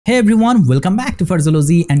Hey everyone, welcome back to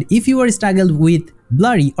Farzzology, and if you are struggled with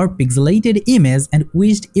blurry or pixelated image and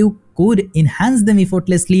wished you could enhance them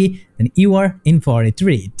effortlessly, then you are in for a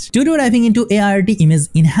treat. Today we're diving into Aiarty Image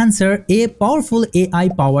Enhancer, a powerful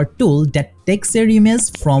AI-powered tool that takes your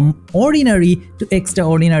image from ordinary to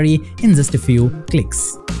extraordinary in just a few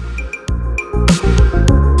clicks.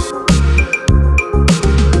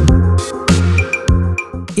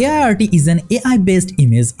 Aiarty is an AI-based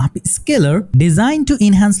image upscaler designed to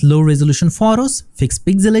enhance low-resolution photos, fix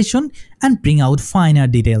pixelation, and bring out finer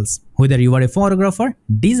details. Whether you are a photographer,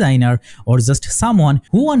 designer, or just someone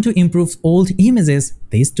who wants to improve old images,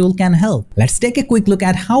 this tool can help. Let's take a quick look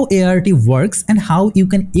at how Aiarty works and how you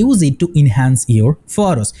can use it to enhance your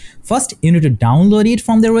photos. First, you need to download it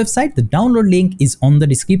from their website. The download link is on the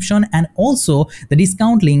description, and also the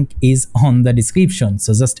discount link is on the description.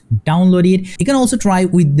 So just download it. You can also try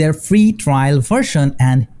with their free trial version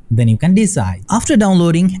and then you can decide. After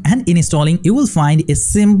downloading and installing, you will find a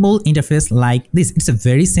simple interface like this. It's a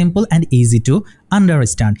very simple and easy to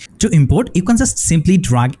understand. To import, you can just simply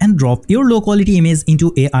drag and drop your low quality image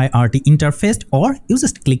into Aiarty interface, or you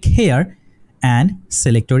just click here and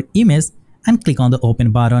select your image and click on the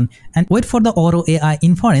open button and wait for the auto AI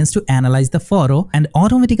inference to analyze the photo and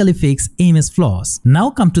automatically fix image flaws. Now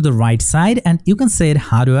come to the right side and you can set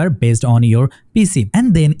hardware based on your PC,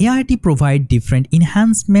 and then Aiarty provide different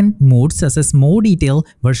enhancement modes such as More Detail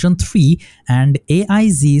version 3 and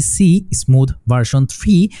AIGC Smooth version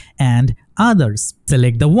 3 and others.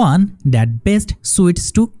 Select the one that best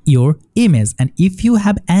suits to your image, and if you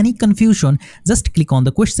have any confusion, just click on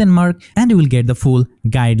the question mark and you will get the full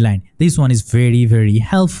guideline. This one is very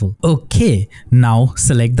helpful. Okay, now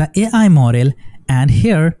select the AI model, and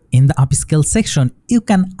here in the upscale section, you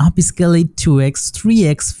can upscale it 2x,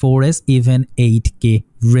 3x, 4x, even 8K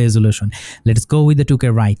resolution. Let's go with the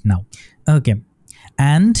 2K right now. Okay,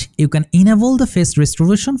 and you can enable the face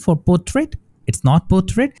restoration for portrait. It's not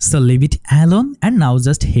portrait, so leave it alone, and now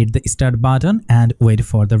just hit the start button and wait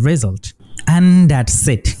for the result. And that's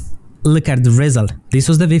it. Look at the result. This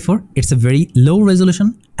was the before. It's a very low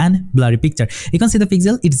resolution and blurry picture. You can see the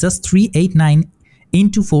pixel, it's just 389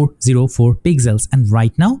 into 404 pixels, and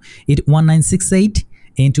right now it 1968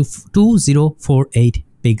 into 2048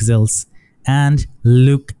 pixels. And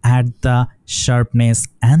look at the sharpness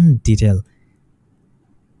and detail.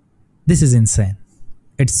 This is insane.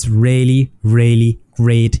 It's really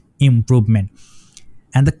great improvement,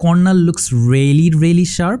 and the corner looks really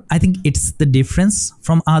sharp. I think it's the difference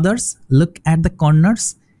from others. Look at the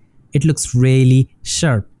corners, it looks really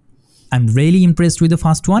sharp. I'm really impressed with the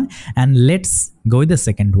first one, and let's go with the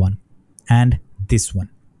second one and this one.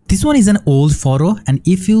 This one is an old photo, and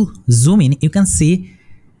if you zoom in, you can see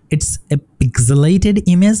it's a pixelated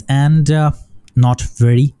image and not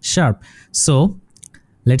very sharp. So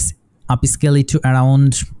let's upscale it to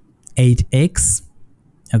around 8x.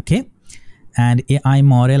 Okay, and AI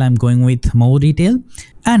model, I'm going with More Detail,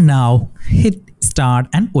 and now hit start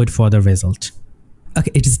and wait for the result.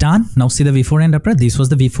 Okay, it's done. Now see the before and after. This was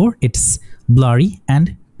the before. It's blurry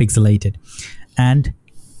and pixelated, and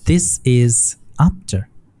this is after.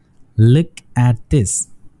 Look at this.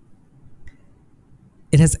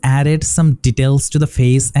 It has added some details to the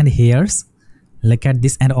face and hairs. Look at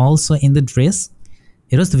this, and also in the dress.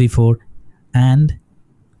 It was the before, and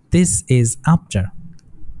this is after.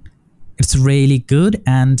 It's really good,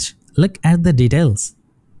 and look at the details.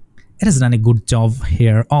 It has done a good job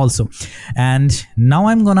here also. And now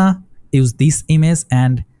I'm gonna use this image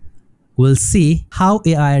and we'll see how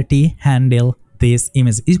Aiarty handle this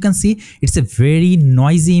image. You can see it's a very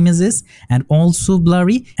noisy images and also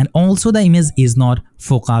blurry, and also the image is not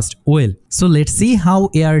focused well. So let's see how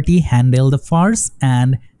Aiarty handle the furs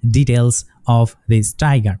and details of this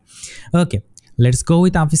tiger. Okay, let's go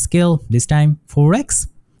with upscale, this time 4x,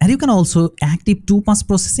 and you can also active 2 pass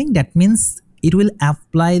processing. That means it will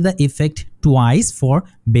apply the effect twice for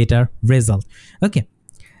better result. Okay,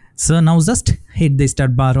 so now just hit the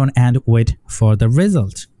start button and wait for the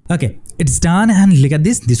result. Okay, it's done, and look at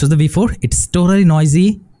this. This was the before. It's totally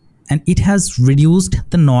noisy and it has reduced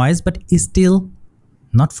the noise, but is still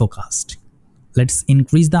not focused. Let's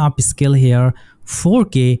increase the upscale here,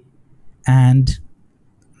 4K, and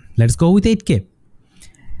let's go with 8K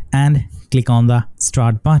and click on the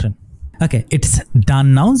start button. Okay, it's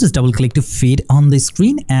done now. Just double click to feed on the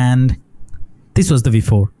screen, and this was the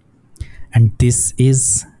before and this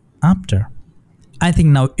is after. I think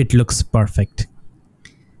now it looks perfect.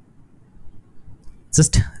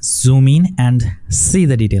 Just zoom in and see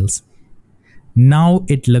the details. Now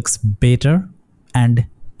it looks better and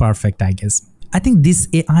perfect, I guess. I think this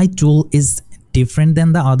AI tool is different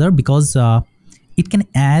than the other because it can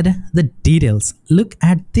add the details. Look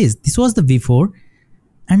at this. This was the before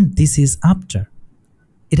and this is after.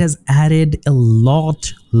 It has added a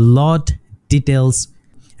lot details,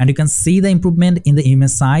 and you can see the improvement in the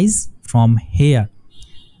image size from here.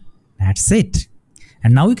 That's it.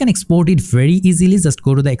 And now you can export it very easily. Just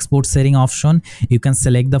go to the export setting option. You can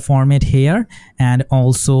select the format here and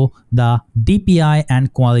also the DPI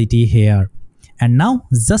and quality here. And now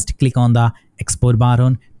just click on the export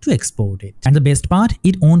button to export it. And the best part,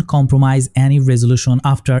 it won't compromise any resolution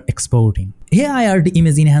after exporting. Aiarty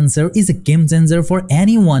Image Enhancer is a game changer for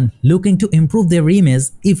anyone looking to improve their image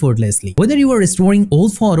effortlessly. Whether you are restoring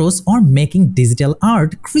old photos or making digital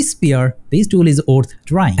art crispier, this tool is worth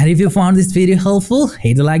trying. And if you found this video helpful,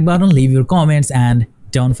 hit the like button, leave your comments, and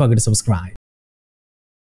don't forget to subscribe.